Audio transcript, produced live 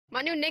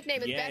My new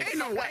nickname is better. Ain't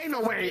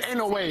no way.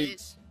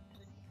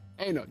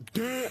 Ain't no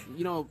damn.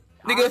 You know,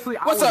 Nigga, honestly,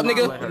 what's up,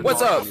 nigga?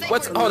 What's up?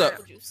 Hold up.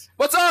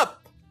 What's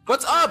up?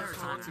 What's up?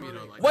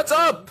 What's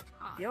up?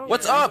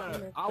 What's up?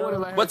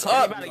 What's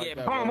up?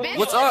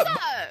 What's up?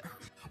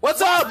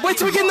 What's up? Wait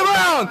till we get in the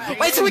round.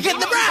 Wait till we get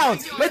in the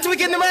round. Wait till we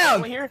get in the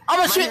round.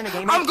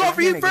 I'm going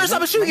for you first. I'm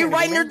gonna shoot you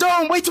right in your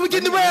dome. Wait till we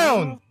get in the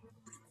round.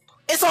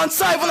 It's on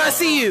sight when I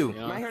see you.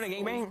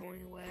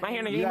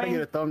 You gotta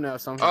get a thumbnail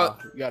somehow.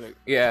 You gotta.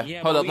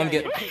 Yeah. Hold up. Let me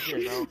get.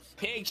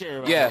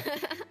 Picture.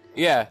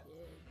 Yeah.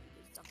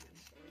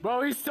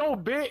 Bro, he's so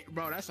big.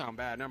 Bro, that sound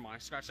bad. Never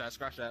mind. Scratch that.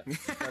 Oh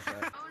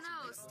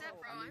no, step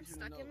bro, I'm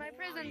stuck in my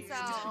prison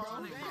cell.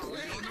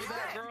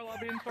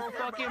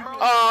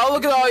 Oh,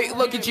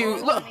 look at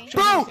you. Look,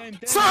 bro,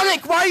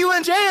 Sonic, why are you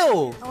in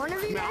jail?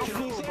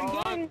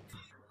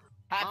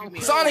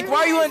 Sonic,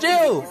 why are you in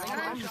jail?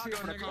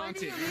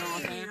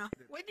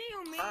 What do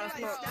you mean I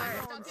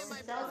stuck in my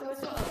prison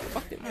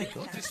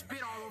cell? Just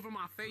spit all over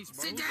my face,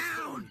 bro. Sit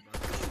down!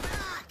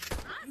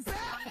 I'm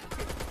back!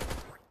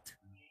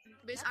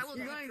 Bitch, I will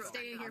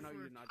stay in here for.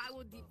 I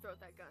will deep throat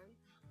that gun.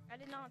 I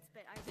did not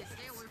spit. I did.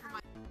 Stay away from my.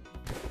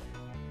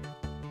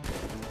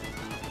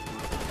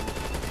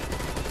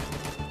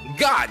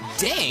 God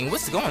dang,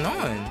 what's going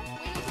on?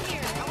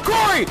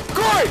 Corey,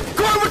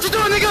 what you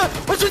doing, nigga?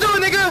 What you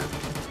doing, nigga?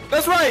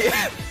 That's right.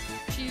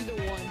 She's the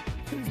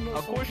one.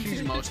 Of course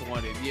she's most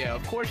wanted. Yeah,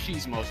 of course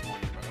she's most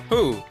wanted,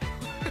 bro. Who?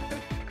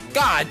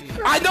 God,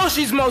 I know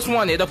she's most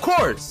wanted, of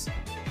course.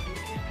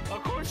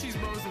 Of course she's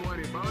most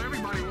wanted, bro.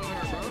 Everybody wants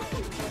her, bro.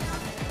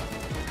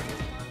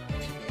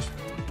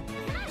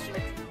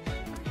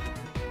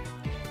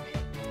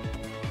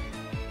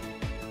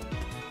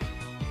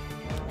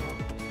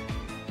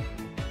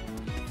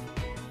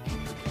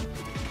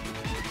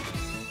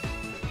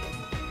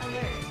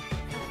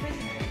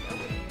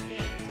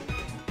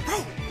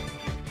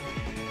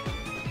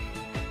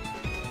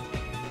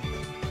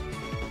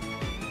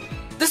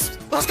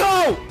 Let's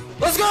go!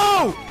 Let's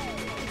go!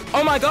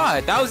 Oh my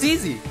god, that was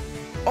easy.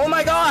 Oh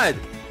my god.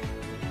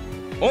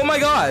 Oh my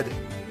god.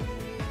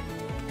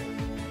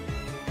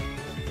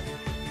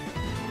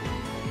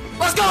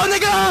 Let's go,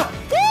 nigga!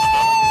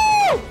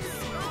 Woo!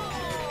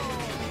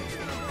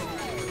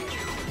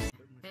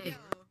 Hey.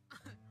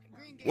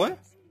 What?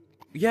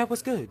 Yeah,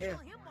 what's good?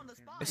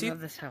 Is he?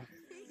 This house.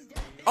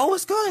 Oh,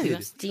 it's good.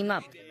 Let's team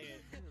up.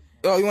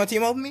 Oh, you want to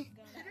team up with me?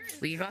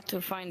 We got to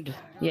find.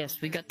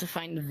 Yes, we got to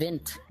find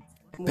Vint.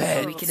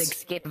 Bet. So we can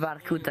escape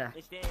Varkuta.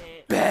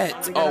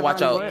 Bet. Oh,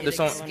 watch out. There's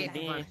some. Escape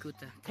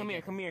Varkuta. Come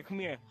here.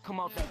 Come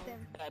out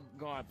that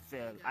guard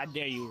cell. I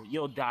dare you.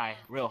 You'll die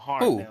real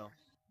hard. Who? Now.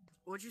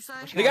 What'd you say?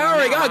 Nigga, I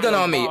already got a gun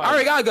on me. I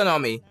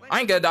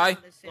ain't gonna die.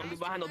 Don't be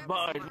behind those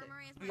bars.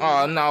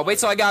 Oh, no. Wait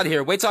till I got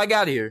here.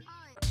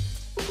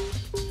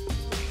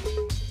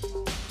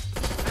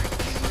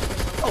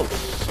 Oh.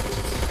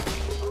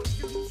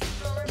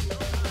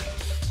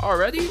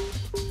 Already?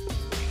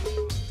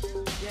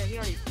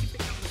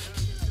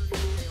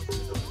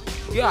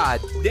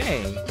 God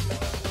dang.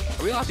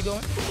 Are we allowed to go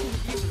in?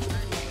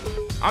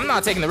 I'm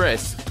not taking the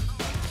risk.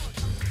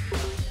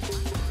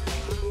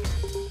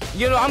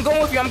 You know, I'm going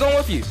with you.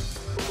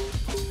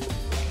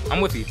 I'm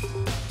with you.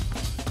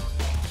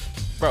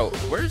 Bro,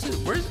 where is it?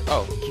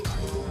 Oh,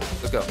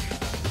 let's go.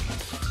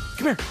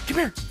 Come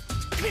here.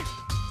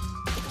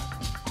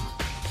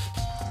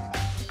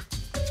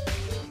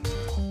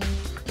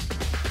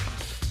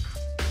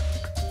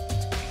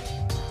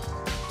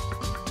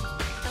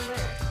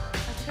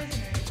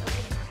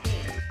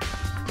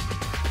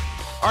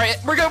 All right,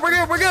 we're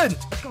good.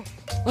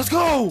 Let's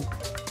go.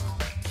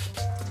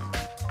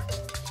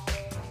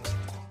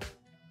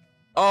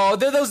 Oh,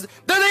 there they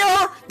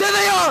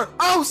are.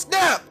 Oh,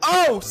 snap.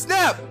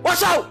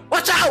 Watch out.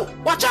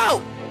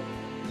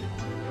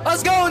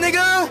 Let's go,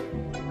 nigga.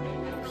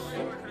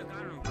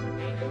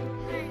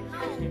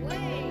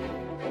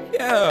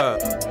 Yeah.